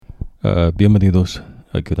Bienvenidos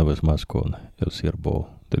aquí una vez más con el siervo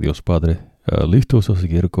de Dios Padre, listos a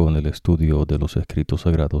seguir con el estudio de los escritos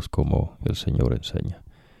sagrados como el Señor enseña.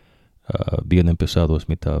 Bien empezados,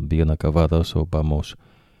 mitad bien acabadas, o vamos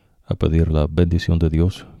a pedir la bendición de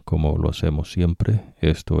Dios como lo hacemos siempre.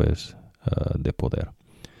 Esto es de poder.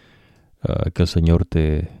 Que el Señor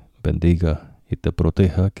te bendiga y te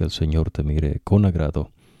proteja, que el Señor te mire con agrado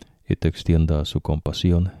y te extienda su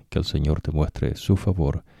compasión, que el Señor te muestre su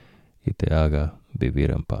favor y te haga vivir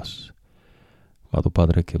en paz. Amado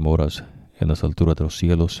Padre, que moras en las alturas de los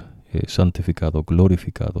cielos, santificado,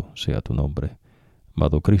 glorificado sea tu nombre.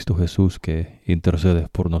 Amado Cristo Jesús, que intercedes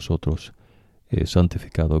por nosotros,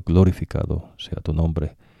 santificado, glorificado sea tu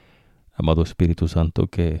nombre. Amado Espíritu Santo,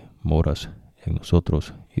 que moras en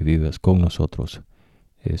nosotros y vives con nosotros,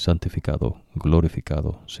 santificado,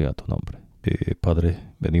 glorificado sea tu nombre. Padre,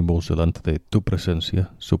 venimos delante de tu presencia,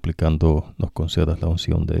 suplicando nos concedas la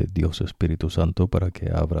unción de Dios Espíritu Santo para que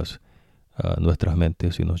abras nuestras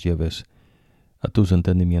mentes y nos lleves a tus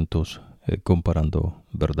entendimientos, comparando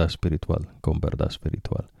verdad espiritual con verdad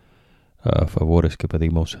espiritual. Favores que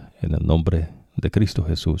pedimos en el nombre de Cristo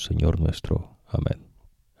Jesús, Señor nuestro. Amén.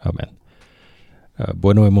 Amén.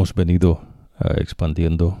 Bueno, hemos venido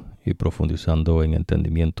expandiendo y profundizando en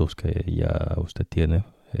entendimientos que ya usted tiene.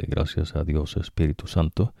 Gracias a Dios Espíritu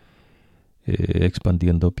Santo,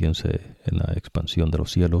 expandiendo, piense en la expansión de los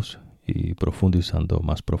cielos y profundizando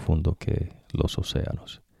más profundo que los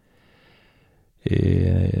océanos.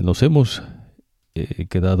 Nos hemos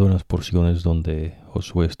quedado en las porciones donde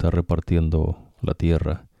Josué está repartiendo la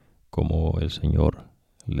tierra como el Señor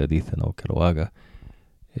le dice, ¿no?, que lo haga.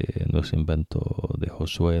 No es invento de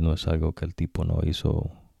Josué, no es algo que el tipo no hizo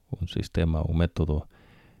un sistema, un método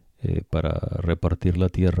para repartir la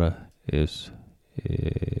tierra, es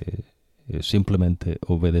simplemente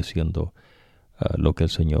obedeciendo a lo que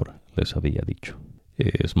el Señor les había dicho.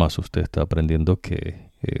 Es más, usted está aprendiendo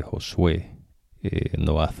que Josué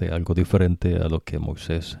no hace algo diferente a lo que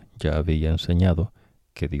Moisés ya había enseñado,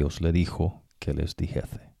 que Dios le dijo que les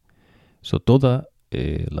dijese. Toda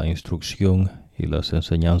la instrucción y las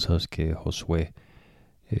enseñanzas que Josué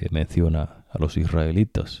menciona a los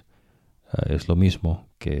israelitas es lo mismo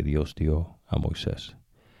que Dios dio a Moisés.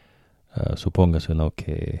 Supóngase, ¿no?,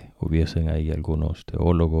 que hubiesen ahí algunos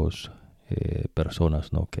teólogos,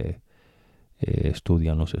 personas, ¿no?, que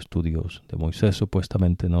estudian los estudios de Moisés,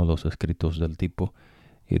 supuestamente, ¿no?, los escritos del tipo,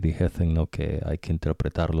 y dijesen, ¿no?, que hay que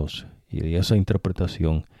interpretarlos, y esa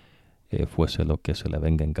interpretación fuese lo que se le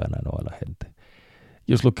venga en gana, ¿no?, a la gente.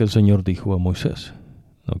 Y es lo que el Señor dijo a Moisés,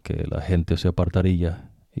 ¿no?, que la gente se apartaría,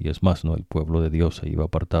 y es más, ¿no?, el pueblo de Dios se iba a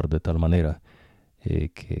apartar de tal manera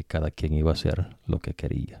que cada quien iba a hacer lo que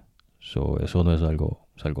quería. Eso no es algo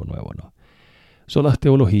nuevo, ¿no? Son las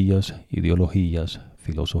teologías, ideologías,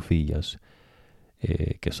 filosofías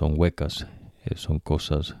que son huecas, son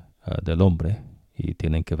cosas del hombre y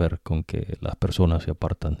tienen que ver con que las personas se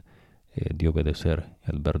apartan de obedecer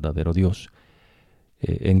al verdadero Dios,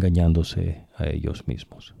 engañándose a ellos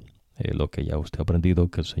mismos. Lo que ya usted ha aprendido,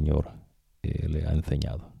 que el Señor le ha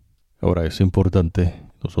enseñado. Ahora, es importante,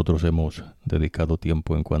 nosotros hemos dedicado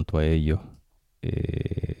tiempo en cuanto a ello,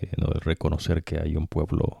 no, reconocer que hay un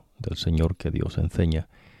pueblo del Señor que Dios enseña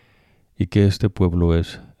y que este pueblo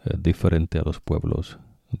es diferente a los pueblos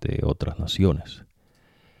de otras naciones.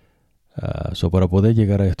 Para poder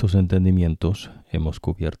llegar a estos entendimientos hemos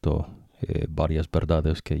cubierto varias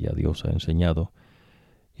verdades que ya Dios ha enseñado,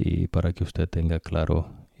 y para que usted tenga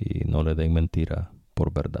claro y no le den mentira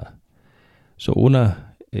por verdad.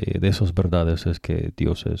 Una de esas verdades es que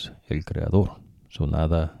Dios es el creador.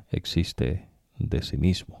 Nada existe de sí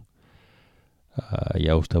mismo.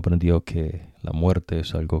 Ya usted aprendió que la muerte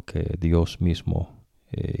es algo que Dios mismo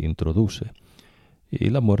introduce.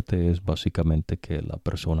 Y la muerte es básicamente que la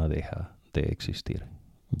persona deja de existir.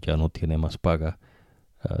 Ya no tiene más paga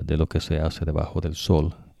de lo que se hace debajo del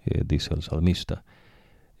sol, dice el salmista.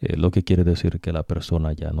 Lo que quiere decir que la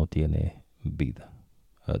persona ya no tiene vida.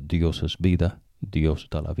 Dios es vida, Dios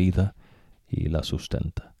da la vida y la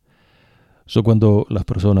sustenta. Cuando las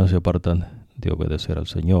personas se apartan de obedecer al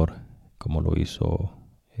Señor, como lo hizo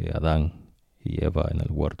Adán y Eva en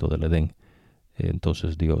el huerto del Edén,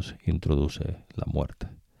 entonces Dios introduce la muerte.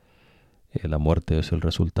 La muerte es el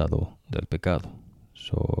resultado del pecado.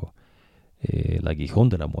 El aguijón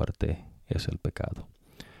de la muerte es el pecado.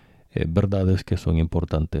 Verdades que son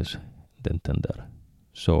importantes de entender.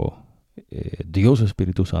 Dios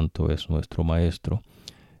Espíritu Santo es nuestro maestro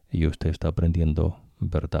y usted está aprendiendo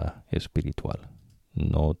verdad espiritual,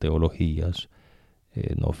 no teologías,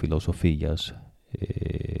 no filosofías,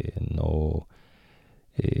 no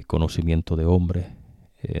conocimiento de hombre,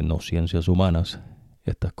 no ciencias humanas.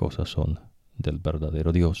 Estas cosas son del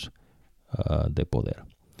verdadero Dios de poder.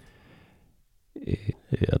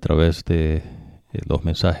 A través de los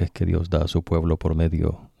mensajes que Dios da a su pueblo por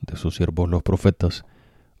medio de sus siervos los profetas,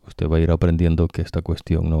 usted va a ir aprendiendo que esta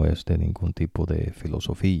cuestión no es de ningún tipo de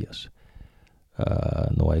filosofías.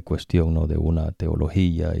 No hay cuestión de una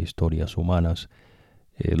teología, historias humanas.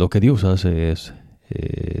 Lo que Dios hace es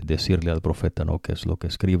decirle al profeta qué es lo que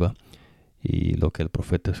escriba, y lo que el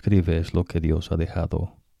profeta escribe es lo que Dios ha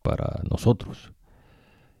dejado para nosotros.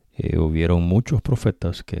 Hubieron muchos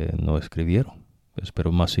profetas que no escribieron,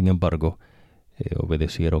 pero más sin embargo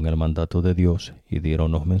obedecieron el mandato de Dios y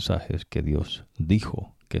dieron los mensajes que Dios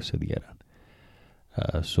dijo que se dieran.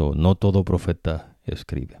 No todo profeta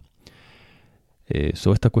escribe.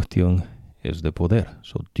 Esta cuestión es de poder.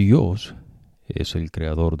 Dios es el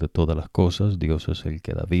creador de todas las cosas. Dios es el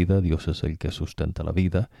que da vida. Dios es el que sustenta la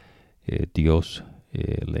vida. Dios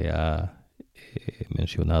le ha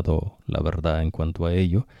mencionado la verdad en cuanto a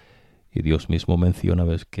ello, y Dios mismo menciona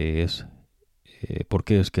que es por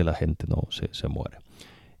qué es que la gente no se muere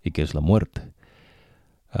y que es la muerte.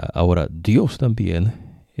 Ahora Dios también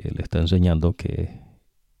le está enseñando que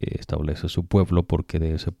establece su pueblo, porque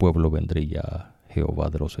de ese pueblo vendría Jehová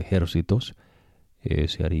de los ejércitos,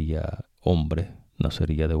 se haría hombre,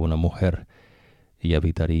 nacería de una mujer y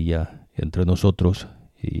habitaría entre nosotros,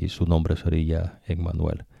 y su nombre sería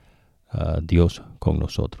Emmanuel, Dios con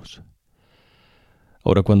nosotros.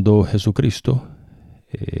 Ahora, cuando Jesucristo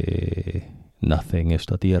nace en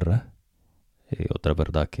esta tierra, otra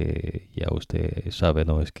verdad que ya usted sabe,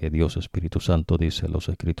 es que Dios Espíritu Santo, dice los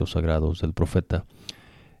escritos sagrados del profeta,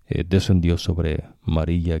 descendió sobre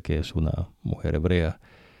María, que es una mujer hebrea,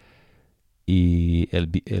 y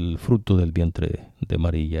el fruto del vientre de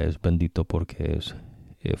María es bendito, porque es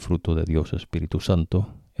fruto de Dios Espíritu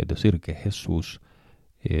Santo, es decir, que Jesús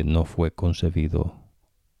no fue concebido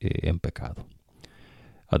en pecado.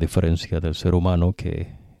 A diferencia del ser humano,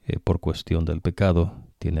 que por cuestión del pecado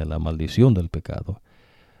tiene la maldición del pecado.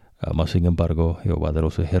 Mas sin embargo, Jehová de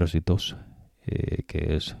los ejércitos,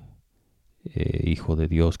 que es Hijo de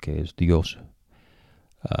Dios, que es Dios,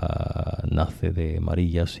 nace de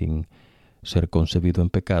María sin ser concebido en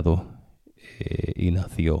pecado, y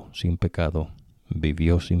nació sin pecado,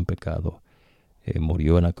 vivió sin pecado,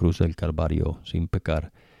 murió en la cruz del Calvario sin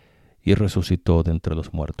pecar, y resucitó de entre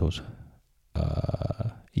los muertos,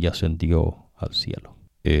 y ascendió al cielo.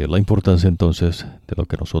 La importancia entonces de lo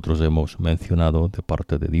que nosotros hemos mencionado de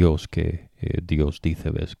parte de Dios, que Dios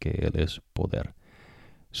dice que Él es poder.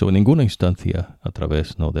 En ninguna instancia, a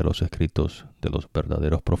través de los escritos de los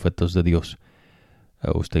verdaderos profetas de Dios,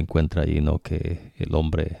 usted encuentra ahí que el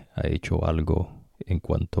hombre ha hecho algo en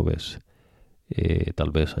cuanto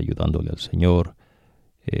tal vez ayudándole al Señor,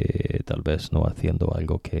 tal vez haciendo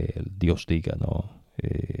algo que el Dios diga,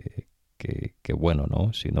 que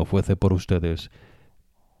bueno, si no fuese por ustedes,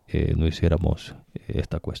 no hiciéramos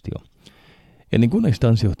esta cuestión. En ninguna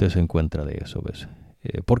instancia usted se encuentra de eso,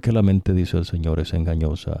 porque la mente, dice el Señor, es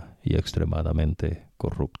engañosa y extremadamente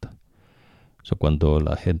corrupta. Cuando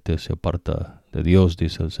la gente se aparta de Dios,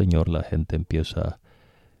 dice el Señor, la gente empieza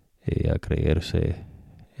a creerse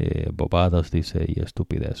bobadas, dice, y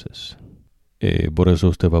estupideces. Por eso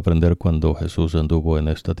usted va a aprender, cuando Jesús anduvo en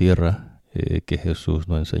esta tierra, que Jesús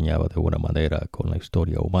no enseñaba de una manera con la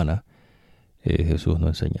historia humana. Jesús no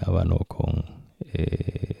enseñaba con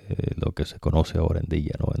lo que se conoce ahora en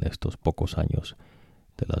día, en estos pocos años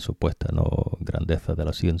de la supuesta grandeza de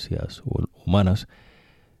las ciencias humanas,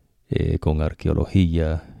 con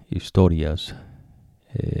arqueología, historias,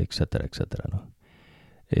 etcétera, etcétera.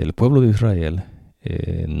 El pueblo de Israel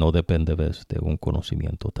no depende de un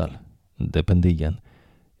conocimiento tal, dependían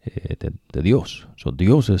de Dios.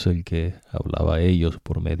 Dios es el que hablaba a ellos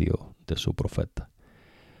por medio de su profeta.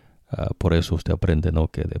 Por eso usted aprende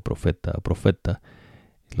que de profeta a profeta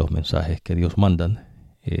los mensajes que Dios mandan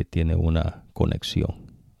tiene una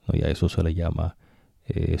conexión, y a eso se le llama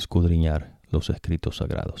escudriñar los escritos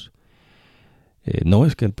sagrados. No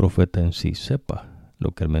es que el profeta en sí sepa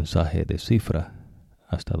lo que el mensaje descifra,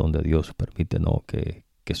 hasta donde Dios permite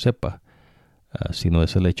que sepa, sino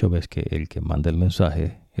es el hecho que el que manda el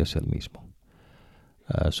mensaje es el mismo.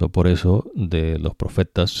 Por eso, de los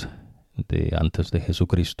profetas de antes de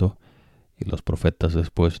Jesucristo y los profetas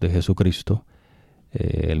después de Jesucristo,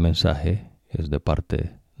 el mensaje es de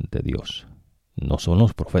parte de Dios, no son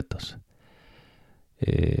los profetas.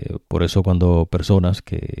 Por eso, cuando personas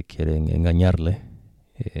que quieren engañarle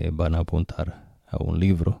van a apuntar a un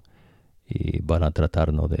libro y van a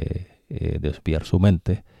tratar de desviar su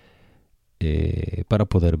mente para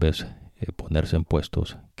poder ponerse en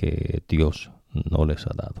puestos que Dios no les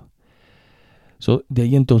ha dado. De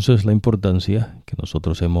ahí entonces la importancia que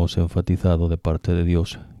nosotros hemos enfatizado de parte de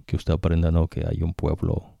Dios, que usted aprenda, ¿no?, que hay un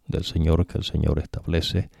pueblo del Señor que el Señor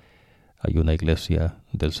establece, hay una iglesia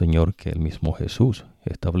del Señor que el mismo Jesús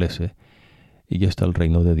establece, y ya está el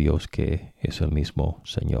reino de Dios que es el mismo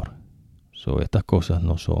Señor. Estas cosas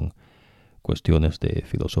no son cuestiones de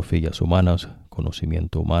filosofías humanas,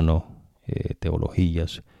 conocimiento humano,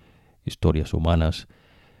 teologías, historias humanas,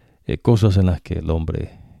 cosas en las que el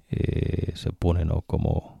hombre se pone, ¿no?,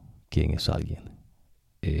 como quién es alguien.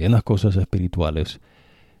 En las cosas espirituales,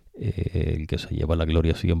 el que se lleva la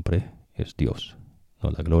gloria siempre es Dios,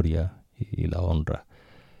 ¿no? La gloria y la honra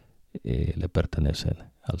le pertenecen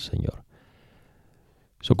al Señor.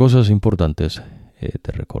 Son cosas importantes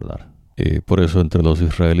de recordar. Por eso entre los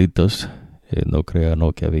israelitas no crean,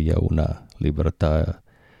 ¿no?, que había una libertad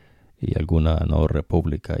y alguna, ¿no?,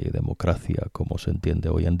 república y democracia como se entiende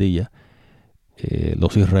hoy en día.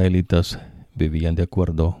 Los israelitas vivían de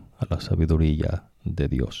acuerdo a la sabiduría de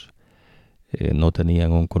Dios. No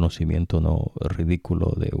tenían un conocimiento, ¿no?,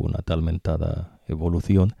 ridículo de una tal mentada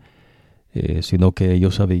evolución, sino que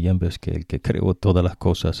ellos sabían, ves, que el que creó todas las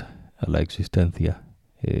cosas a la existencia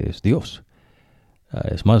es Dios.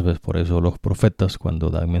 Es más, ves, por eso los profetas, cuando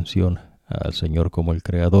dan mención al Señor como el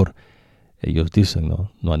creador, ellos dicen,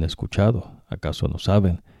 no han escuchado, ¿acaso no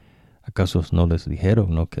saben? ¿Acaso no les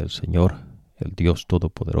dijeron, no, que el Señor, el Dios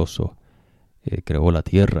Todopoderoso, creó la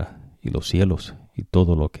tierra y los cielos y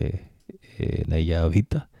todo lo que en ella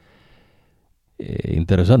habita?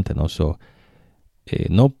 Interesante, ¿no?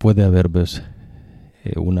 No puede haber, ves,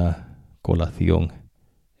 una colación,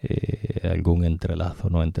 algún entrelazo,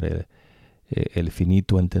 ¿no?, entre el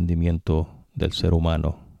finito entendimiento del ser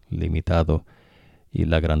humano limitado y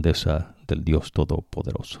la grandeza del Dios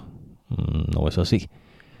Todopoderoso. No es así.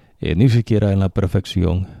 Ni siquiera en la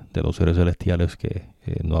perfección de los seres celestiales que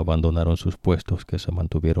no abandonaron sus puestos, que se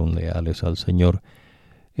mantuvieron leales al Señor.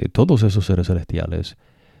 Todos esos seres celestiales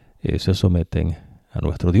se someten a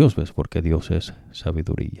nuestro Dios, ¿ves? Porque Dios es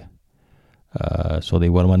sabiduría. De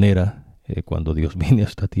igual manera, cuando Dios viene a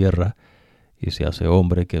esta tierra y se hace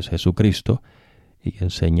hombre, que es Jesucristo, y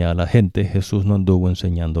enseña a la gente, Jesús no anduvo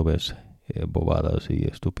enseñando, ¿ves?, bobadas y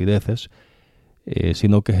estupideces,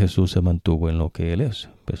 sino que Jesús se mantuvo en lo que Él es,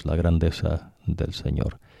 ves, la grandeza del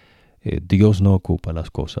Señor. Dios no ocupa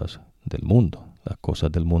las cosas del mundo. Las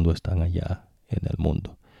cosas del mundo están allá en el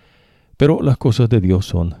mundo. Pero las cosas de Dios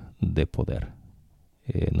son de poder.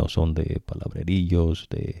 No son de palabrerillos,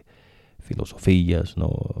 de filosofías,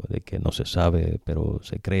 no, de que no se sabe, pero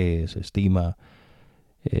se cree, se estima,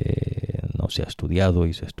 no se ha estudiado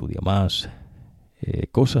y se estudia más.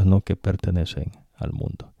 Cosas, ¿no?, que pertenecen al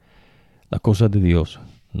mundo. Las cosas de Dios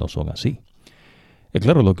no son así. Y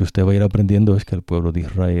claro, lo que usted va a ir aprendiendo es que el pueblo de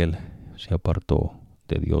Israel se apartó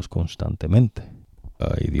de Dios constantemente.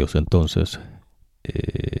 Y Dios entonces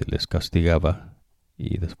les castigaba,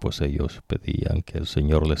 y después ellos pedían que el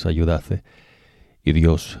Señor les ayudase. Y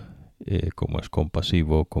Dios, como es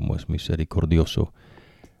compasivo, como es misericordioso,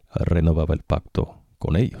 renovaba el pacto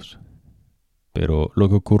con ellos. Pero lo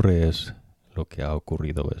que ocurre es, lo que ha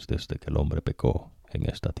ocurrido es desde que el hombre pecó en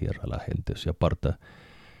esta tierra, la gente se aparta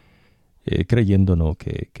creyendo, ¿no?,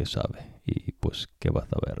 que sabe, y pues ¿qué va a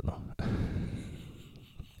saber, no?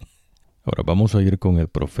 Ahora vamos a ir con el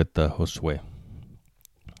profeta Josué,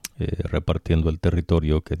 repartiendo el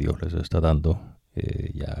territorio que Dios les está dando.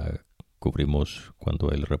 Ya cubrimos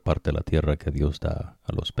cuando él reparte la tierra que Dios da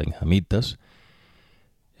a los benjamitas,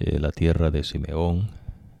 la tierra de Simeón,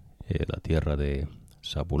 la tierra de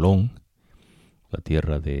Zabulón, la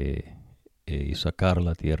tierra de Isaacar,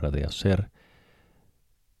 la tierra de Aser,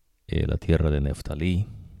 la tierra de Neftalí.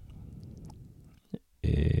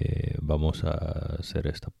 Vamos a hacer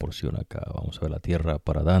esta porción acá. Vamos a ver la tierra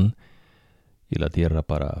para Dan y la tierra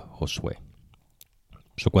para Josué.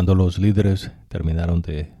 Cuando los líderes terminaron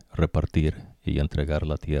de repartir y entregar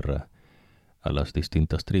la tierra a las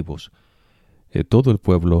distintas tribus, todo el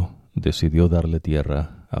pueblo decidió darle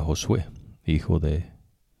tierra a Josué, hijo de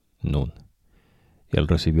Nun. Y él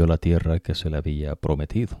recibió la tierra que se le había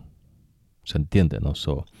prometido. ¿Se entiende, no?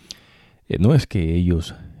 No es que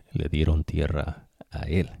ellos le dieron tierra a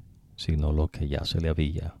él, sino lo que ya se le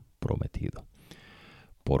había prometido.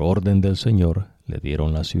 Por orden del Señor le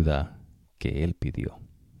dieron la ciudad que él pidió,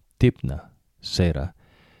 Tipna, Sera,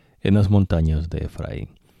 en las montañas de Efraín.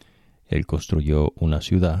 Él construyó una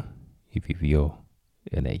ciudad y vivió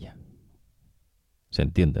en ella. ¿Se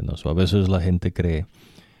entiende, no? A veces la gente cree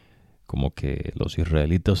como que los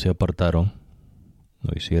israelitas se apartaron,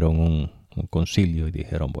 no hicieron un concilio y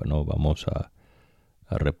dijeron, bueno, vamos a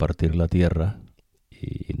repartir la tierra,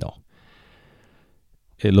 y no.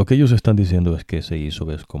 lo que ellos están diciendo es que se hizo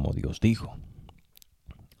ves como Dios dijo.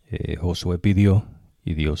 Josué pidió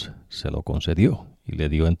y Dios se lo concedió y le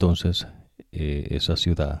dio entonces esa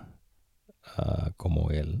ciudad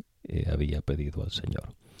como él había pedido al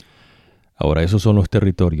Señor. Ahora, esos son los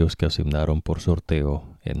territorios que asignaron por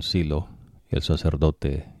sorteo en Silo el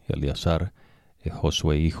sacerdote Eleazar,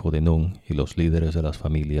 Josué hijo de Nun y los líderes de las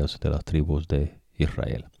familias de las tribus de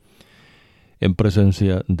Israel, en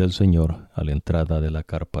presencia del Señor a la entrada de la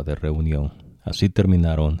carpa de reunión. Así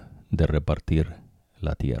terminaron de repartir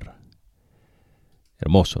la tierra.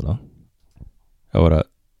 Hermoso, ¿no? Ahora,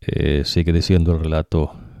 sigue diciendo el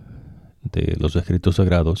relato de los escritos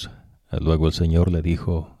sagrados. Luego el Señor le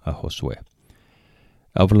dijo a Josué: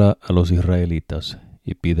 habla a los israelitas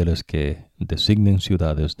y pídeles que designen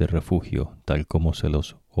ciudades de refugio, tal como se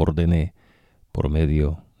los ordené por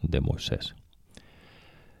medio de Moisés.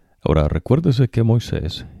 Ahora, recuérdese que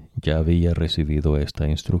Moisés ya había recibido esta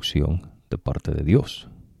instrucción de parte de Dios.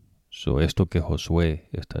 Esto que Josué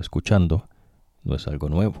está escuchando no es algo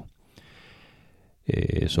nuevo.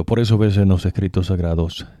 Por eso ves en los escritos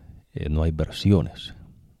sagrados no hay versiones,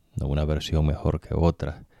 no una versión mejor que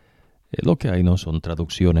otra. Lo que hay no son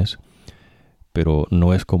traducciones, pero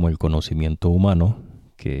no es como el conocimiento humano,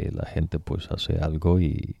 que la gente pues hace algo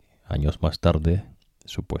y años más tarde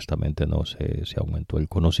supuestamente no se aumentó el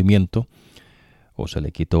conocimiento, o se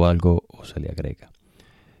le quitó algo o se le agrega.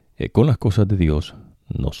 Con las cosas de Dios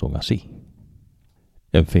no son así.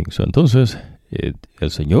 En fin, entonces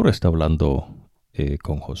el Señor está hablando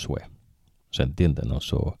con Josué. ¿Se entiende, no?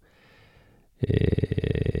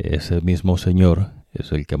 Ese mismo Señor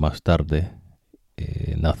es el que más tarde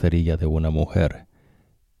nacería de una mujer,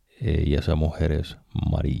 y esa mujer es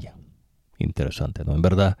María. Interesante, ¿no? En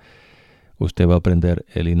verdad, usted va a aprender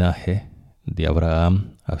el linaje de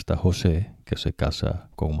Abraham hasta José, que se casa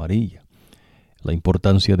con María. La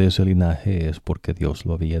importancia de ese linaje es porque Dios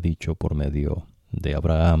lo había dicho por medio de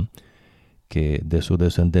Abraham, que de su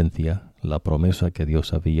descendencia la promesa que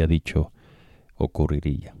Dios había dicho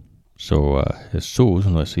ocurriría. Jesús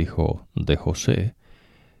no es hijo de José,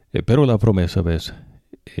 pero la promesa, ves,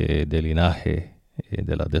 del linaje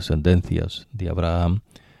de las descendencias de Abraham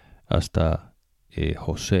hasta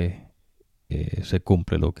José, se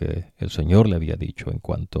cumple lo que el Señor le había dicho en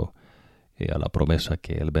cuanto a la promesa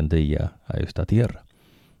que él vendría a esta tierra.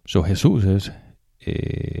 Jesús es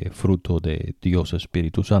fruto de Dios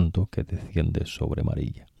Espíritu Santo que desciende sobre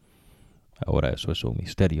María. Ahora eso es un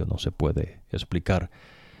misterio, no se puede explicar,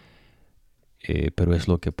 pero es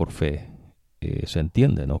lo que por fe se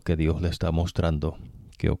entiende, ¿no? Que Dios le está mostrando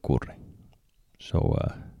qué ocurre.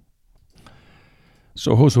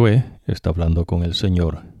 Josué está hablando con el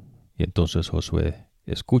Señor y entonces Josué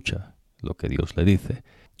escucha lo que Dios le dice.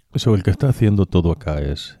 El que está haciendo todo acá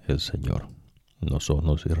es el Señor, no son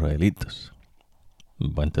los israelitas.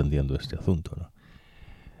 Va entendiendo este asunto, ¿no?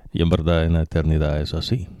 Y en verdad en la eternidad es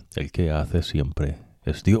así. El que hace siempre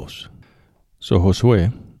es Dios.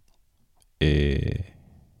 Josué, el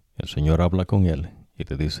Señor habla con él y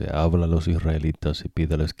le dice: habla a los israelitas y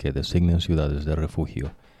pídeles que designen ciudades de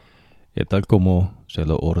refugio, tal como se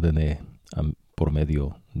lo ordené por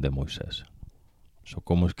medio de Moisés.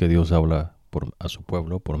 ¿Cómo es que Dios habla a su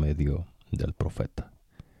pueblo? Por medio del profeta.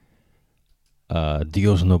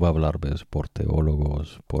 Dios no va a hablar, ¿ves?, por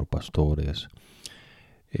teólogos, por pastores.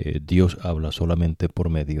 Dios habla solamente por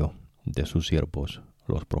medio de sus siervos,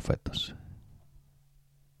 los profetas.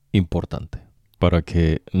 Importante, para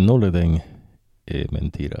que no le den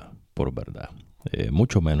mentira por verdad.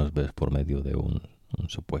 Mucho menos, ¿ves?, por medio de un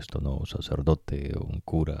supuesto no sacerdote, un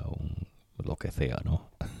cura, lo que sea, ¿no?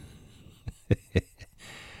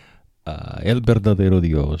 El verdadero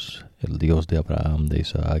Dios, el Dios de Abraham, de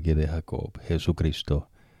Isaac y de Jacob, Jesucristo,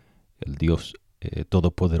 el Dios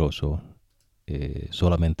todopoderoso,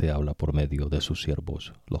 solamente habla por medio de sus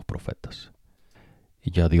siervos, los profetas.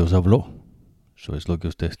 Y ya Dios habló. Eso es lo que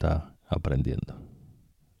usted está aprendiendo.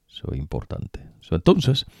 Eso es importante.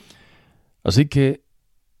 Entonces, así que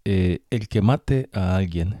el que mate a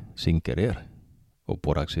alguien sin querer o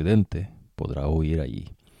por accidente podrá huir allí.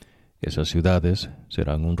 Esas ciudades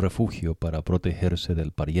serán un refugio para protegerse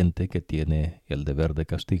del pariente que tiene el deber de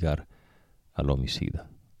castigar al homicida.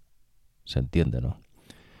 ¿Se entiende, no?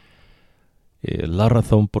 La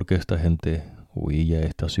razón por qué esta gente huía a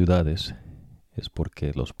estas ciudades es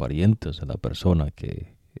porque los parientes de la persona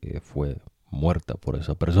que fue muerta por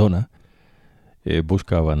esa persona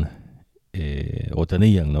buscaban o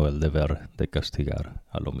tenían, ¿no?, el deber de castigar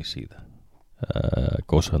al homicida.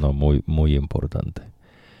 Cosa no muy, muy importante.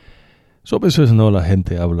 A veces no, la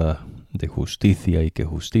gente habla de justicia y que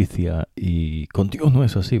justicia, y con Dios no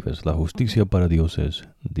es así, ¿ves? La justicia para Dios es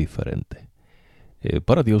diferente.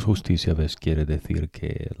 Para Dios justicia, ¿ves? Quiere decir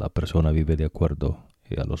que la persona vive de acuerdo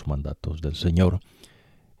a los mandatos del Señor,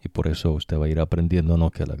 y por eso usted va a ir aprendiendo,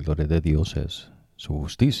 ¿no?, que la gloria de Dios es su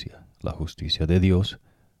justicia. La justicia de Dios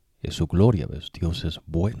es su gloria, ¿ves? Dios es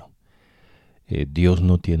bueno. Dios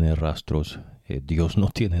no tiene rastros, Dios no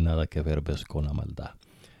tiene nada que ver, ¿ves?, con la maldad.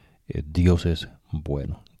 Dios es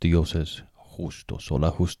bueno, Dios es justo. La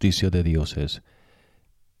justicia de Dios es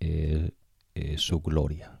su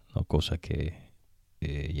gloria, ¿no? Cosa que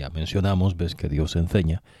ya mencionamos, ves que Dios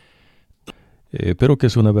enseña, pero que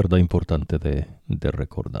es una verdad importante de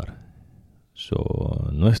recordar.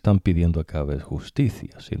 No están pidiendo acá, ves,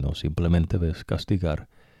 justicia, sino simplemente, ves, castigar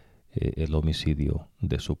el homicidio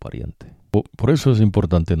de su pariente. Por eso es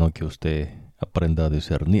importante, ¿no?, que usted aprenda a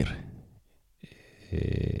discernir.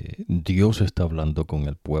 Dios está hablando con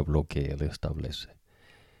el pueblo que Él establece.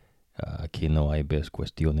 Aquí no hay, ves,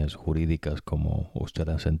 cuestiones jurídicas como usted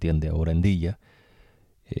las entiende ahora en día.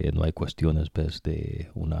 No hay cuestiones, ves, de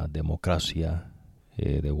una democracia,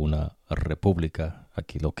 de una república.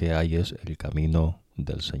 Aquí lo que hay es el camino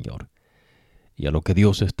del Señor. Y a lo que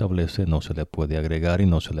Dios establece no se le puede agregar y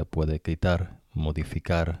no se le puede quitar,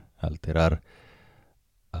 modificar, alterar.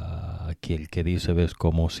 Aquí el que dice, ves,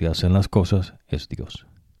 cómo se hacen las cosas es Dios.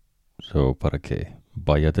 Para que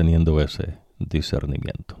vaya teniendo ese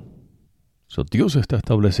discernimiento. Dios está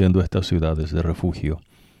estableciendo estas ciudades de refugio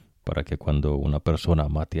para que cuando una persona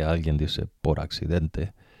mate a alguien, dice, por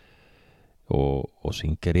accidente o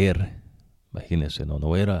sin querer, imagínense,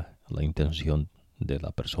 no era la intención de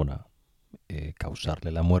la persona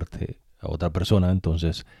causarle la muerte a otra persona,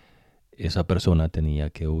 entonces esa persona tenía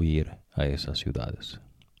que huir a esas ciudades.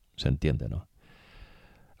 ¿Se entiende, no?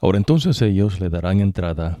 Ahora entonces ellos le darán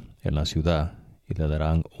entrada en la ciudad y le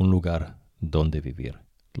darán un lugar donde vivir.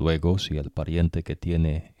 Luego, si el pariente que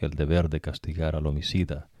tiene el deber de castigar al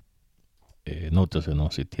homicida, nótese,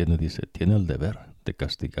 ¿no? Si dice, tiene el deber de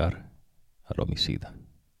castigar al homicida.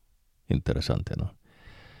 Interesante, ¿no?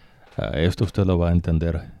 Esto usted lo va a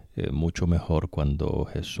entender mucho mejor cuando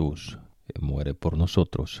Jesús muere por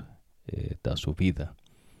nosotros, da su vida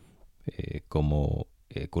como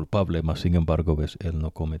culpable, mas sin embargo, ves, Él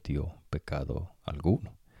no cometió pecado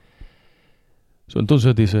alguno.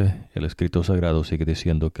 Entonces dice, el escrito sagrado sigue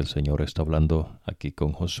diciendo que el Señor está hablando aquí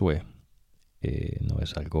con Josué. No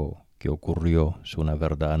es algo que ocurrió, es una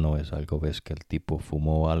verdad, no es algo, ves, que el tipo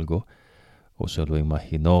fumó algo o se lo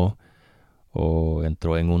imaginó o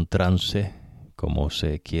entró en un trance, como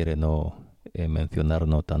se quiere no mencionar,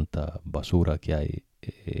 no tanta basura que hay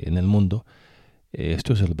en el mundo.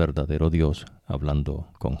 Esto es el verdadero Dios hablando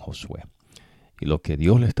con Josué. Y lo que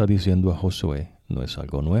Dios le está diciendo a Josué no es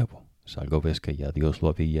algo nuevo. Es algo, ves, que ya Dios lo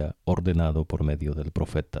había ordenado por medio del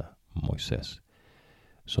profeta Moisés.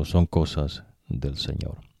 Son cosas del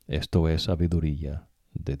Señor. Esto es sabiduría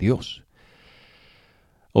de Dios.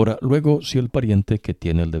 Ahora, luego, si el pariente que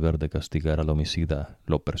tiene el deber de castigar al homicida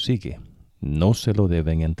lo persigue, no se lo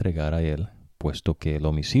deben entregar a él, puesto que el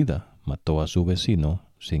homicida mató a su vecino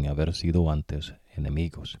sin haber sido antes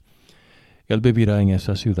enemigos. Él vivirá en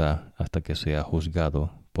esa ciudad hasta que sea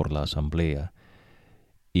juzgado por la asamblea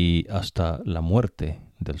y hasta la muerte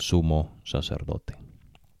del sumo sacerdote.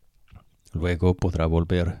 Luego podrá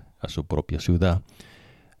volver a su propia ciudad,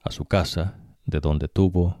 a su casa, de donde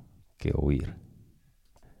tuvo que huir.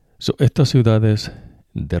 Estas ciudades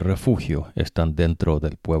de refugio están dentro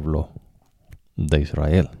del pueblo de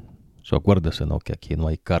Israel. Acuérdese, ¿no?, que aquí no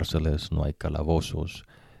hay cárceles, no hay calabozos,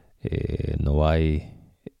 no hay,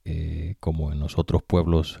 como en los otros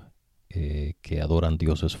pueblos que adoran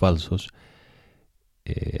dioses falsos.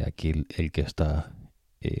 Aquí el que está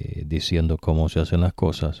diciendo cómo se hacen las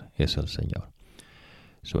cosas es el Señor.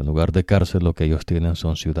 En lugar de cárcel, lo que ellos tienen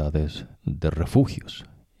son ciudades de refugios.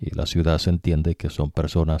 Y la ciudad se entiende que son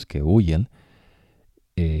personas que huyen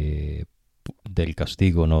del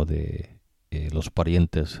castigo, ¿no?, de los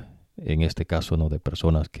parientes, en este caso, ¿no?, de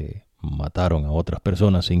personas que mataron a otras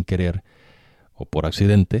personas sin querer o por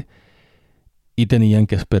accidente, y tenían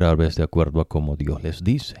que esperar, ¿ves?, de acuerdo a como Dios les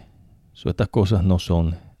dice. Estas cosas no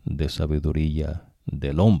son de sabiduría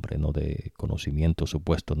del hombre, no de conocimiento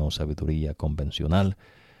supuesto, no sabiduría convencional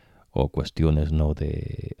o cuestiones no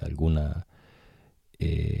de alguna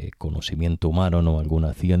conocimiento humano, no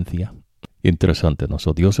alguna ciencia. Interesante, ¿no?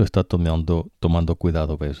 Dios está tomando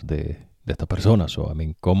cuidado, ¿ves?, de esta persona.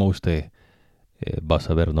 ¿Cómo usted va a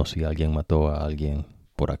saber, no, si alguien mató a alguien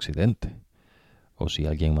por accidente o si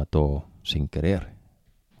alguien mató sin querer?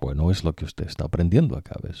 Bueno, es lo que usted está aprendiendo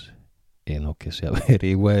acá, ¿ves? En lo que se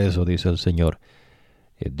averigua eso, dice el Señor,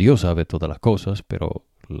 Dios sabe todas las cosas, pero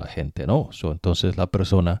la gente no. Entonces la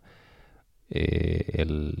persona,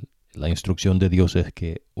 la instrucción de Dios es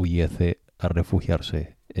que huyese a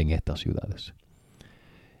refugiarse en estas ciudades.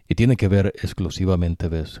 Y tiene que ver exclusivamente,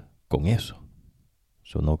 ¿ves?, con eso.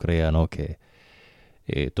 No crea, ¿no?, que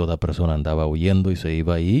toda persona andaba huyendo y se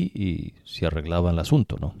iba ahí y se arreglaba el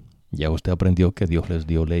asunto, ¿no? Ya usted aprendió que Dios les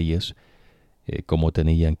dio leyes, cómo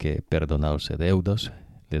tenían que perdonarse deudas,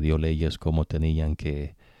 le dio leyes cómo tenían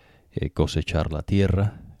que cosechar la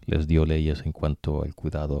tierra, les dio leyes en cuanto al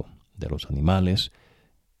cuidado de los animales.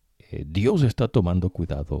 Dios está tomando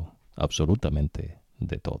cuidado absolutamente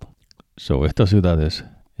de todo. Estas ciudades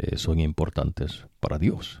son importantes para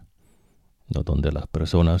Dios, ¿no?, donde las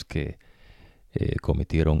personas que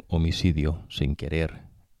cometieron homicidio sin querer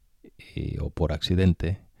o por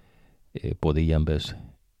accidente podían, ¿ves?,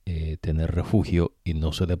 tener refugio y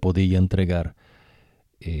no se le podía entregar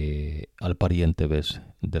al pariente, ¿ves?,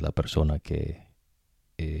 de la persona que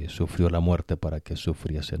sufrió la muerte para que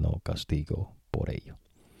sufriese no castigo por ello.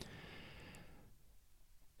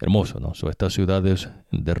 Hermoso, ¿no? Estas ciudades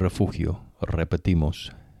de refugio,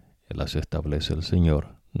 repetimos, las establece el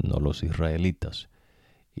Señor, no los israelitas.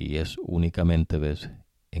 Y es únicamente, ¿ves?,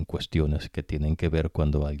 en cuestiones que tienen que ver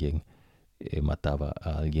cuando alguien mataba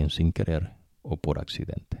a alguien sin querer o por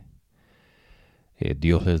accidente.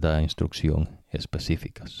 Dios les da instrucción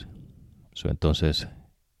específicas. Entonces,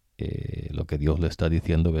 lo que Dios le está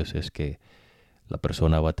diciendo, ¿ves?, es que la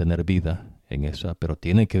persona va a tener vida en esa, pero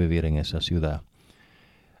tiene que vivir en esa ciudad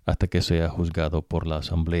hasta que sea juzgado por la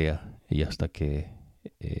asamblea y hasta que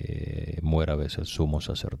muera, ¿ves?, el sumo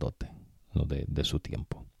sacerdote, ¿no?, de su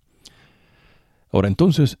tiempo. Ahora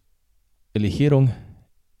entonces eligieron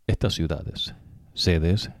estas ciudades,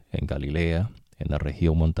 sedes en Galilea, en la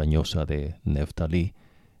región montañosa de Neftalí,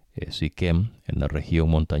 Siquem, en la región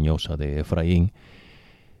montañosa de Efraín,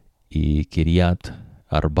 y Kiriat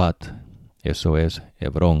Arbat, eso es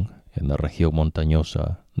Hebrón, en la región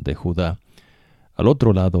montañosa de Judá, al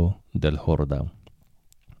otro lado del Jordán.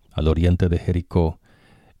 Al oriente de Jericó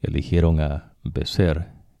eligieron a Becer,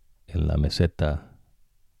 en la meseta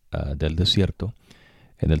del desierto,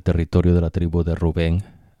 en el territorio de la tribu de Rubén,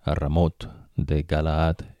 a Ramot de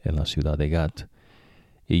Galaad, en la ciudad de Gat,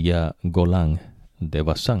 y a Golán de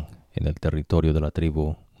Basán, en el territorio de la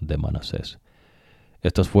tribu de Manasés.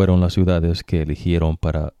 Estas fueron las ciudades que eligieron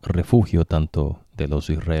para refugio tanto de los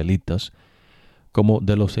israelitas como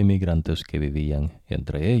de los inmigrantes que vivían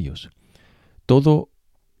entre ellos. Todo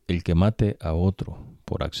el que mate a otro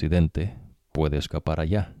por accidente puede escapar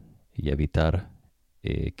allá y evitar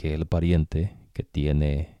que el pariente que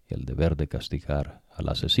tiene el deber de castigar al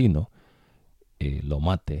asesino lo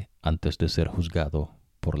mate antes de ser juzgado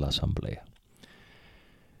por la asamblea.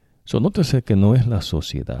 Nótese que no es la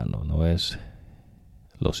sociedad, no es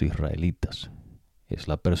los israelitas, es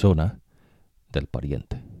la persona del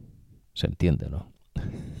pariente. ¿Se entiende, no?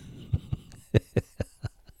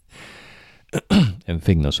 En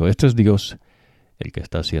fin, este es Dios el que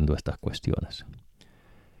está haciendo estas cuestiones.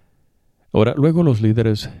 Ahora, luego los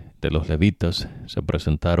líderes de los levitas se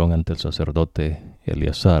presentaron ante el sacerdote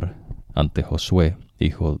Eleazar, ante Josué,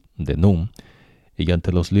 hijo de Nun, y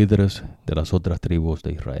ante los líderes de las otras tribus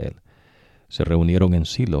de Israel. Se reunieron en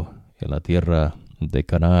Silo, en la tierra de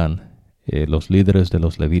Canaán. Los líderes de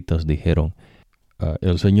los levitas dijeron: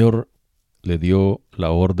 el Señor le dio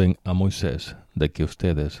la orden a Moisés de que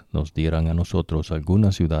ustedes nos dieran a nosotros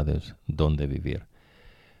algunas ciudades donde vivir.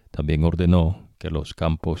 También ordenó que los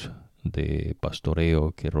campos de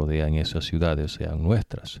pastoreo que rodean esas ciudades sean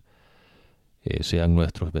nuestras, sean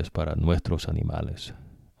nuestros, ¿ves?, para nuestros animales.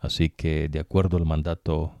 Así que, de acuerdo al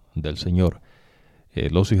mandato del Señor,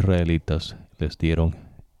 los israelitas les dieron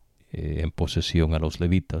en posesión a los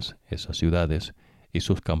levitas esas ciudades y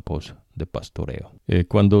sus campos de pastoreo.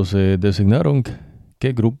 Cuando se designaron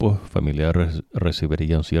qué grupos familiares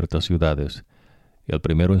recibirían ciertas ciudades, el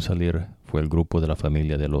primero en salir fue el grupo de la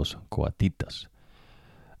familia de los coatitas.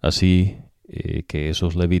 Así que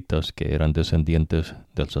esos levitas, que eran descendientes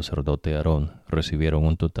del sacerdote Aarón, recibieron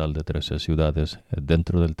un total de 13 ciudades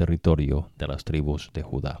dentro del territorio de las tribus de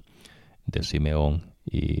Judá, de Simeón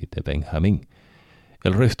y de Benjamín.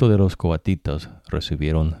 El resto de los coatitas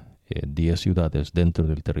recibieron 10 ciudades dentro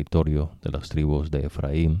del territorio de las tribus de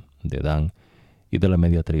Efraín, de Dan y de la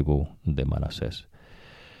media tribu de Manasés.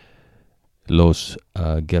 Los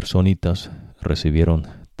gersonitas recibieron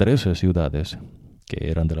 13 ciudades que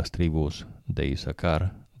eran de las tribus de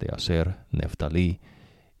Isaacar, de Aser, Neftalí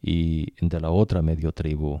y de la otra medio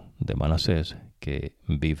tribu de Manasés que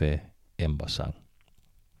vive en Basán.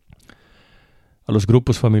 A los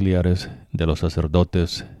grupos familiares de los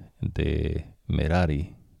sacerdotes de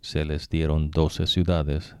Merari se les dieron 12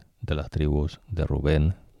 ciudades de las tribus de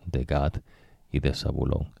Rubén, de Gad y de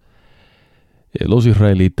Zabulón. Los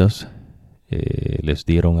israelitas les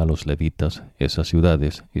dieron a los levitas esas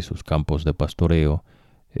ciudades y sus campos de pastoreo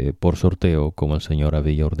por sorteo, como el Señor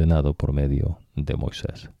había ordenado por medio de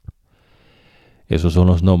Moisés. Esos son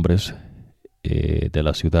los nombres de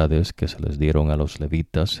las ciudades que se les dieron a los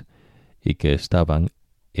levitas y que estaban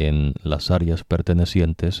en las áreas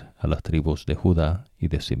pertenecientes a las tribus de Judá y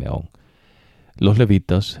de Simeón. Los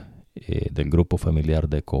levitas del grupo familiar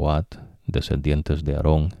de Coat, descendientes de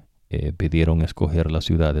Aarón, pidieron escoger las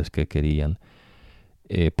ciudades que querían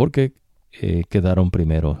porque quedaron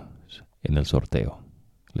primero en el sorteo.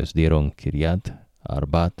 Les dieron Kiriat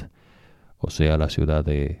Arbat, o sea, la ciudad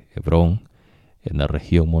de Hebrón, en la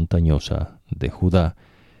región montañosa de Judá,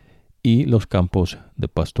 y los campos de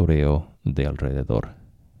pastoreo de alrededor.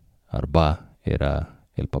 Arba era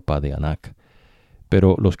el papá de Anac,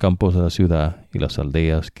 pero los campos de la ciudad y las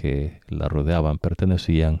aldeas que la rodeaban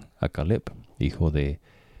pertenecían a Caleb, hijo de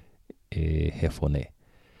Jefoné.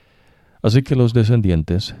 Así que los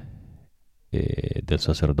descendientes del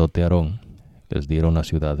sacerdote Aarón les dieron las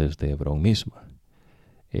ciudades de Hebrón misma.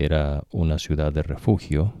 Era una ciudad de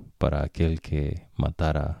refugio para aquel que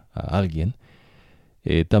matara a alguien.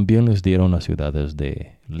 También les dieron las ciudades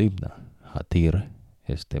de Libna, Hatir,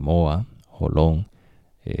 Estemoa, Jolón,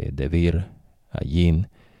 Debir, Ayin,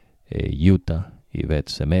 Yuta y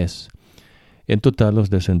Bet-Semes. En total, los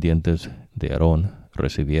descendientes de Aarón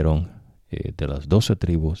recibieron de las 12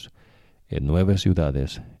 tribus 9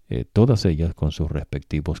 ciudades, todas ellas con sus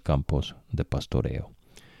respectivos campos de pastoreo.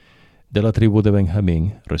 De la tribu de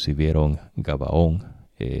Benjamín recibieron Gabaón,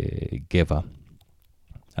 Geba,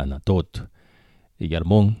 Anatot y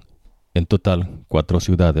Yarmón, en total 4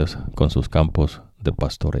 ciudades con sus campos de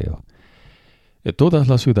pastoreo. Todas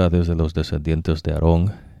las ciudades de los descendientes de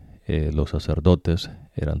Aarón, los sacerdotes,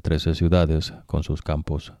 eran 13 ciudades con sus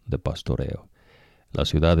campos de pastoreo. Las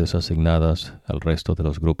ciudades asignadas al resto de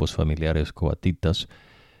los grupos familiares coatitas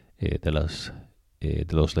de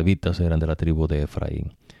los levitas eran de la tribu de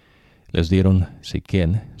Efraín. Les dieron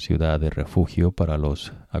Siquén, ciudad de refugio para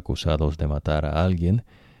los acusados de matar a alguien,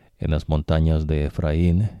 en las montañas de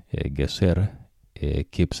Efraín, Geser,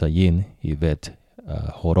 Kipsayín y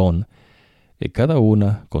Bet-Jorón, cada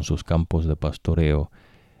una con sus campos de pastoreo,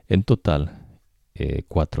 en total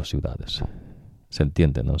 4 ciudades. ¿Se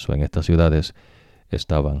entiende, no? En estas ciudades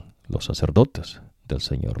estaban los sacerdotes del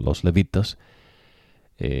Señor, los levitas,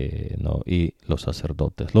 y los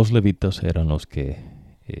sacerdotes. Los levitas eran los que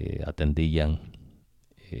atendían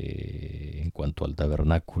en cuanto al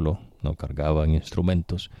tabernáculo, no cargaban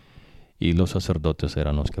instrumentos, y los sacerdotes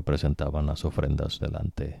eran los que presentaban las ofrendas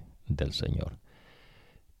delante del Señor.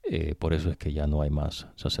 Por eso es que ya no hay más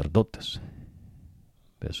sacerdotes.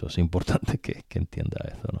 Eso es importante que entienda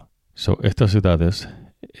eso, ¿no? Estas ciudades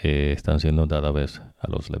están siendo dadas vez a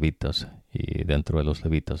los levitas, y dentro de los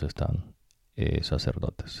levitas están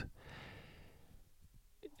sacerdotes.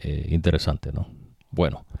 Interesante, ¿no?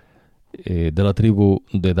 Bueno, de la tribu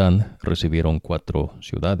de Dan recibieron 4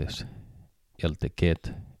 ciudades: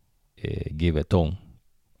 Eltequet, Gibetón,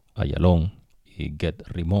 Ayalón y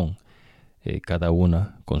Get-Rimón, cada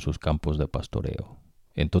una con sus campos de pastoreo.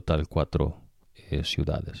 En total 4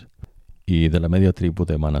 ciudades. Y de la media tribu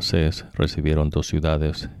de Manasés recibieron 2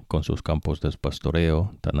 ciudades con sus campos de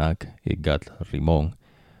pastoreo, Tanac y Gat-Rimón.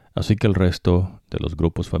 Así que el resto de los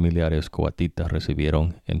grupos familiares coatitas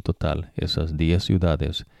recibieron en total esas 10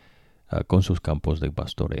 ciudades con sus campos de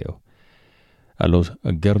pastoreo. A los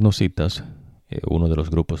guernositas, uno de los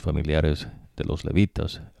grupos familiares de los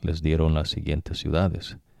levitas, les dieron las siguientes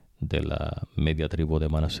ciudades. De la media tribu de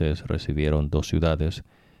Manasés recibieron 2 ciudades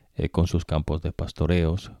con sus campos de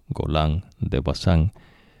pastoreos: Golán de Basán,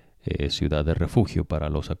 ciudad de refugio para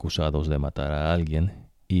los acusados de matar a alguien,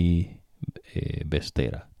 y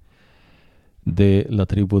Bestera. De la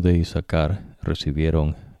tribu de Isaacar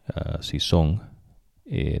recibieron Sisón,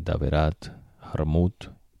 Daberat, Jarmut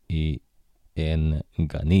y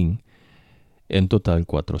En-Ganín, en total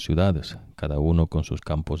 4 ciudades, cada uno con sus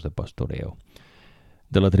campos de pastoreo.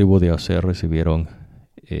 De la tribu de Aser recibieron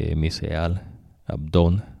Miseal,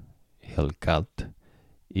 Abdón, Helcat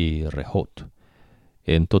y Rehot,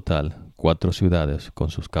 en total 4 ciudades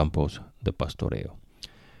con sus campos de pastoreo.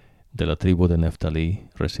 De la tribu de Neftalí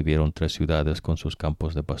recibieron 3 ciudades con sus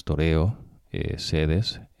campos de pastoreo: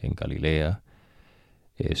 Sedes en Galilea,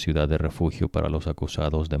 ciudad de refugio para los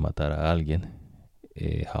acusados de matar a alguien,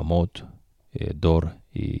 Hamot, Dor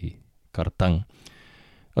y Cartán.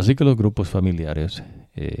 Así que los grupos familiares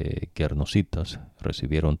guernositas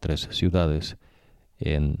recibieron 13 ciudades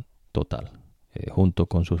en total. junto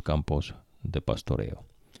con sus campos de pastoreo.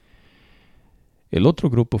 El otro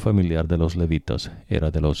grupo familiar de los levitas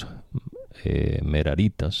era de los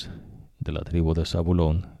meraritas de la tribu de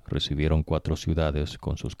Zabulón. Recibieron 4 ciudades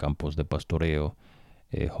con sus campos de pastoreo: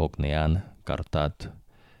 Jocneán, Cartat,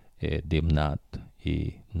 Dimnat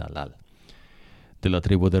y Nalal. De la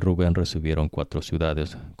tribu de Rubén recibieron 4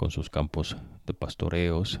 ciudades con sus campos de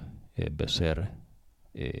pastoreos: Beser,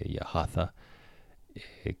 Yahaza,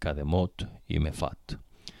 Cademot y Mefat.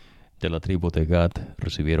 De la tribu de Gad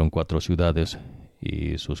recibieron 4 ciudades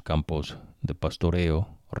y sus campos de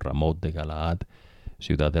pastoreo: Ramot de Galaad,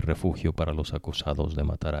 ciudad de refugio para los acusados de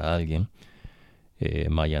matar a alguien;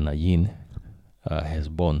 Mayanayin,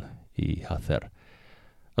 Hezbón y Hazer.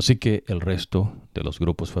 Así que el resto de los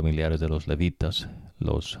grupos familiares de los levitas,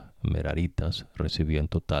 los meraritas, recibió en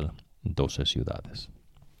total 12 ciudades.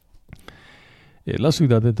 Las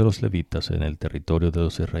ciudades de los levitas en el territorio de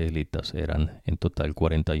los israelitas eran en total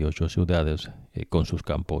 48 ciudades con sus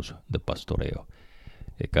campos de pastoreo.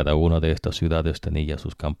 Cada una de estas ciudades tenía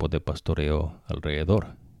sus campos de pastoreo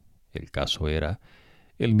alrededor. El caso era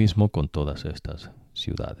el mismo con todas estas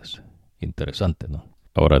ciudades. Interesante, ¿no?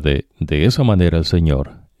 Ahora, de esa manera el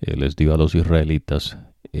Señor les dio a los israelitas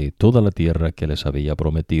toda la tierra que les había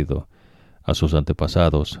prometido a sus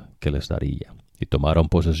antepasados que les daría, y tomaron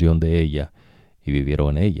posesión de ella y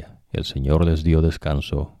vivieron en ella. El Señor les dio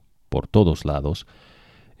descanso por todos lados,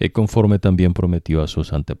 conforme también prometió a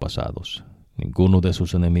sus antepasados. Ninguno de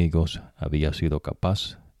sus enemigos había sido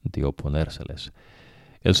capaz de oponérseles.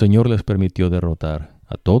 El Señor les permitió derrotar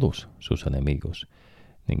a todos sus enemigos.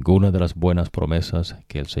 Ninguna de las buenas promesas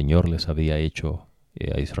que el Señor les había hecho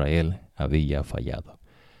a Israel había fallado.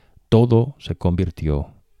 Todo se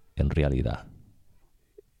convirtió en realidad.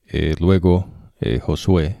 Luego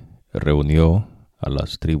Josué reunió a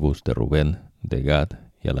las tribus de Rubén, de Gad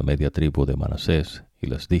y a la media tribu de Manasés y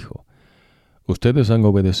les dijo: Ustedes han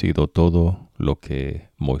obedecido todo lo que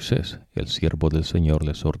Moisés, el siervo del Señor,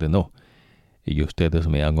 les ordenó, y ustedes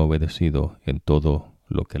me han obedecido en todo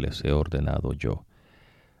lo que les he ordenado yo.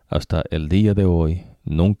 Hasta el día de hoy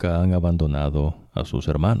nunca han abandonado a sus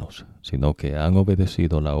hermanos, sino que han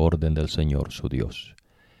obedecido la orden del Señor su Dios.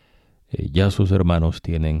 Ya sus hermanos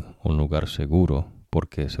tienen un lugar seguro,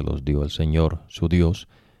 porque se los dio el Señor su Dios,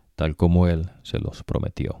 tal como Él se los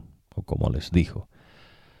prometió, o como les dijo.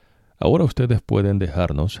 Ahora ustedes pueden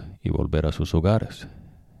dejarnos y volver a sus hogares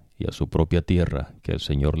y a su propia tierra que el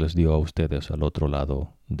Señor les dio a ustedes al otro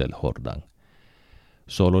lado del Jordán.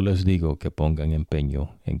 Solo les digo que pongan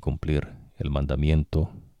empeño en cumplir el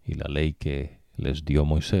mandamiento y la ley que les dio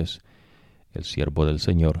Moisés, el siervo del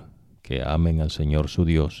Señor, que amen al Señor su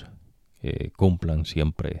Dios, que cumplan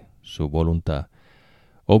siempre su voluntad,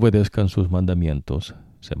 obedezcan sus mandamientos,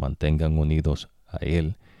 se mantengan unidos a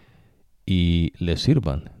Él y le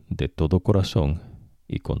sirvan de todo corazón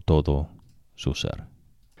y con todo su ser.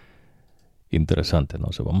 Interesante, ¿no?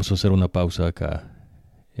 Vamos a hacer una pausa acá.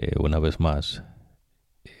 Una vez más,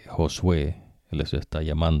 Josué les está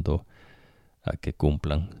llamando a que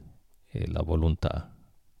cumplan la voluntad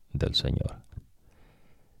del Señor.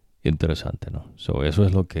 Interesante, ¿no? Eso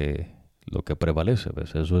es lo que prevalece,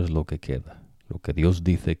 ¿ves? Eso es lo que queda. Lo que Dios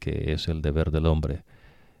dice que es el deber del hombre,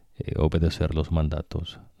 obedecer los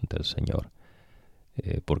mandatos del Señor.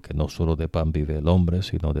 Porque no solo de pan vive el hombre,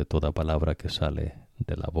 sino de toda palabra que sale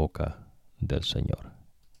de la boca del Señor.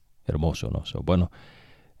 Hermoso, ¿no?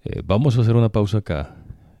 Vamos a hacer una pausa acá.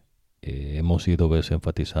 Hemos ido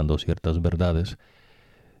enfatizando ciertas verdades,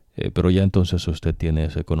 pero ya entonces usted tiene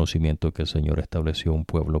ese conocimiento que el Señor estableció un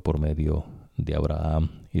pueblo por medio de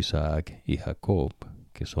Abraham, Isaac y Jacob,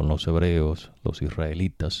 que son los hebreos, los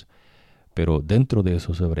israelitas, pero dentro de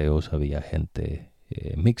esos hebreos había gente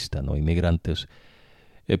mixta, ¿no? Inmigrantes,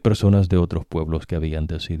 personas de otros pueblos que habían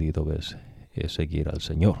decidido seguir al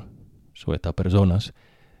Señor. Estas personas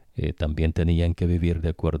también tenían que vivir de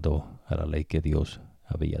acuerdo a la ley que Dios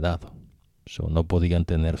había dado. No podían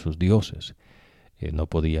tener sus dioses, no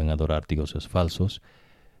podían adorar dioses falsos,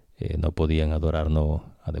 no podían adorar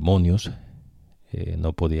a demonios,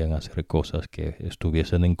 no podían hacer cosas que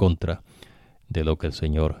estuviesen en contra de lo que el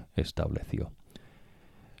Señor estableció.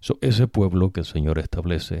 Ese pueblo que el Señor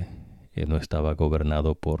establece no estaba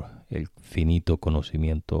gobernado por el finito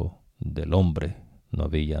conocimiento del hombre. No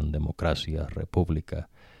había democracia, república,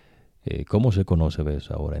 como se conoce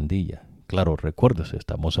ahora en día. Claro, recuérdese,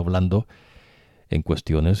 estamos hablando en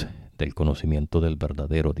cuestiones del conocimiento del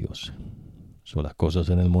verdadero Dios. Las cosas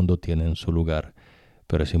en el mundo tienen su lugar,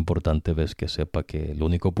 pero es importante que sepa que el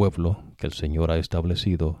único pueblo que el Señor ha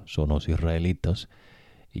establecido son los israelitas,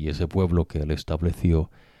 y ese pueblo que Él estableció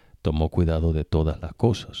tomó cuidado de todas las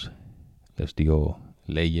cosas. les dio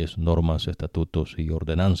leyes, normas, estatutos y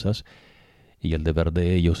ordenanzas, y el deber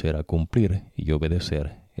de ellos era cumplir y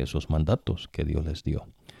obedecer esos mandatos que Dios les dio.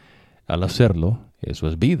 Al hacerlo, eso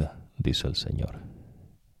es vida, dice el Señor.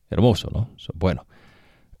 Hermoso, ¿no? Bueno,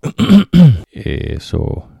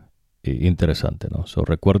 eso interesante, ¿no?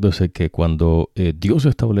 Recuérdese que cuando Dios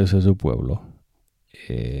establece su pueblo,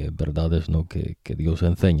 verdades, ¿no? que Dios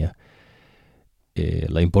enseña,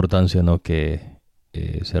 la importancia, ¿no? que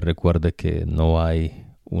se recuerde que no hay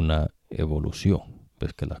una evolución,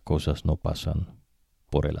 pues que las cosas no pasan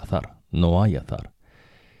por el azar, no hay azar,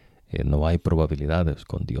 no hay probabilidades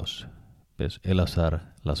con Dios. Pues el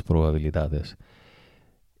azar, las probabilidades,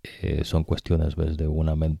 son cuestiones, ¿ves? De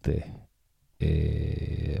una mente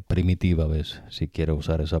primitiva, ¿ves? Si quiero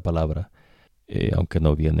usar esa palabra, aunque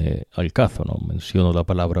no viene al caso, ¿no? Menciono la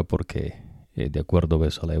palabra porque, de acuerdo,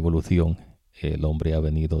 ¿ves? A la evolución, el hombre ha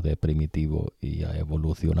venido de primitivo y ha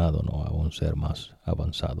evolucionado, ¿no? A un ser más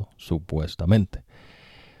avanzado, supuestamente.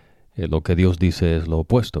 Lo que Dios dice es lo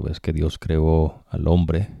opuesto, ¿ves? Que Dios creó al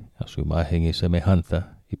hombre a su imagen y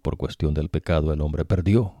semejanza, y por cuestión del pecado el hombre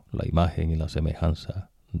perdió la imagen y la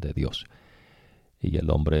semejanza de Dios. Y el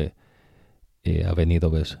hombre ha venido,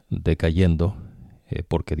 ¿ves? Decayendo,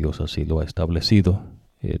 porque Dios así lo ha establecido.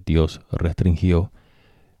 Dios restringió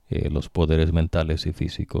los poderes mentales y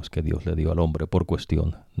físicos que Dios le dio al hombre por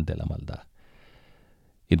cuestión de la maldad.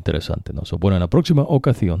 Interesante, ¿no? Bueno, en la próxima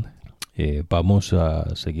ocasión vamos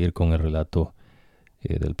a seguir con el relato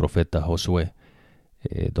del profeta Josué,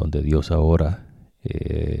 donde Dios ahora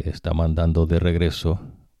está mandando de regreso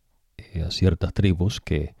a ciertas tribus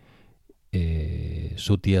que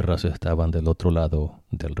sus tierras estaban del otro lado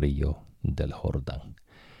del río del Jordán.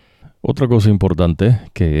 Otra cosa importante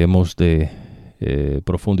que hemos de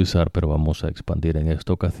profundizar, pero vamos a expandir en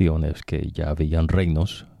esta ocasión, es que ya habían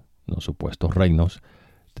reinos, los supuestos reinos,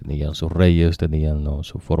 tenían sus reyes, tenían, ¿no?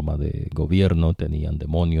 su forma de gobierno, tenían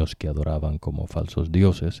demonios que adoraban como falsos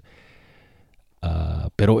dioses,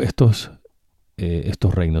 pero estos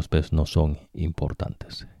reinos, pues, no son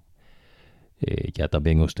importantes. Ya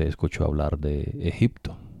también usted escuchó hablar de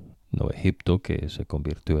Egipto, ¿no? Egipto, que se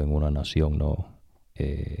convirtió en una nación, ¿no?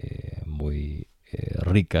 Muy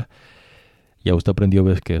rica. Ya usted aprendió,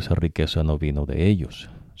 ves, que esa riqueza no vino de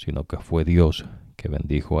ellos, sino que fue Dios que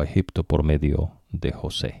bendijo a Egipto por medio de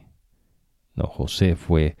José. No, José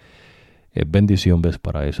fue bendición, ves,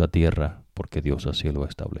 para esa tierra, porque Dios así lo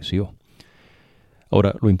estableció.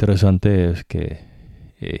 Ahora, lo interesante es que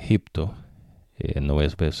Egipto no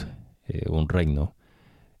es, ves, un reino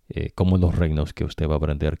como los reinos que usted va a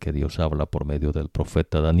aprender que Dios habla por medio del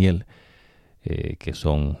profeta Daniel, que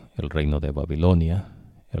son el reino de Babilonia,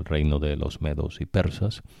 el reino de los medos y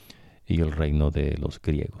persas y el reino de los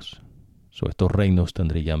griegos. Estos reinos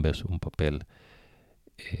tendrían, ves, un papel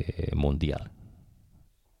mundial.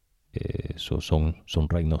 Son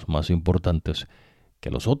reinos más importantes que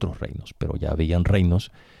los otros reinos, pero ya habían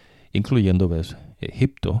reinos, incluyendo, ves,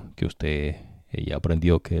 Egipto, que usted ya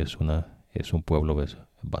aprendió que es un pueblo, ves,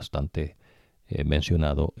 bastante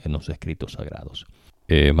mencionado en los escritos sagrados.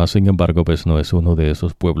 Más sin embargo, pues, no es uno de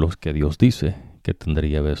esos pueblos que Dios dice que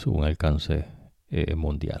tendría, ves, un alcance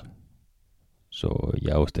mundial.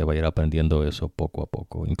 Ya usted va a ir aprendiendo eso poco a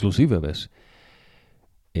poco. Inclusive, ves,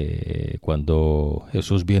 cuando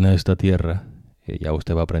Jesús viene a esta tierra, ya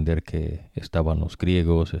usted va a aprender que estaban los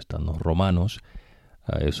griegos, están los romanos.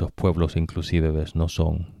 Esos pueblos inclusive, ves, no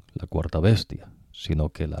son la cuarta bestia, sino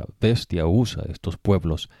que la bestia usa estos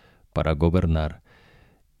pueblos para gobernar,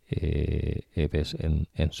 ves,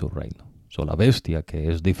 en su reino. La bestia, que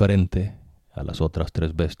es diferente a las otras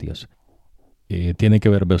tres bestias, tiene que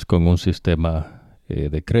ver, ves, con un sistema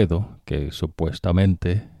de credo que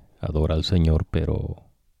supuestamente adora al Señor, pero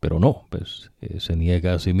no, pues, se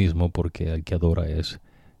niega a sí mismo, porque el que adora es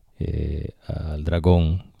al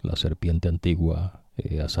dragón, la serpiente antigua,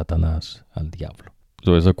 a Satanás, al diablo.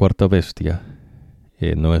 Esa cuarta bestia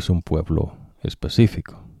no es un pueblo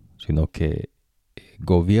específico, sino que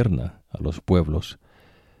gobierna a los pueblos,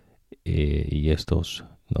 y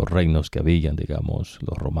los reinos que habían, digamos,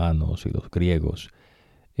 los romanos y los griegos,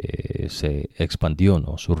 se expandió,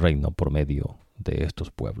 ¿no? su reino por medio de estos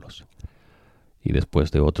pueblos. Y después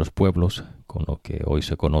de otros pueblos, con lo que hoy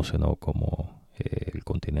se conoce, ¿no? como el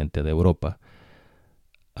continente de Europa,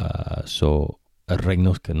 son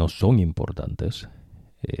reinos que no son importantes,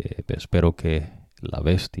 pero que la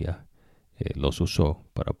bestia los usó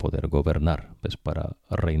para poder gobernar, pues, para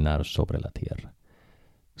reinar sobre la tierra.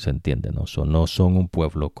 ¿Se entiende? No son un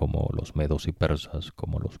pueblo como los medos y persas,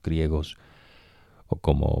 como los griegos o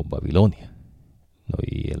como Babilonia, ¿no?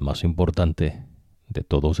 Y el más importante de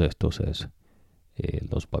todos estos es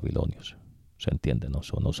los babilonios. se entiende, no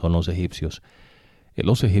son los egipcios.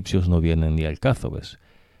 Los egipcios no vienen ni al caso, ¿ves?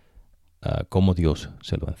 Cómo Dios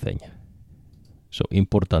se lo enseña.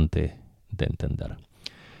 Importante de entender.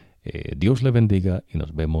 Dios le bendiga y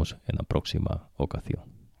nos vemos en la próxima ocasión.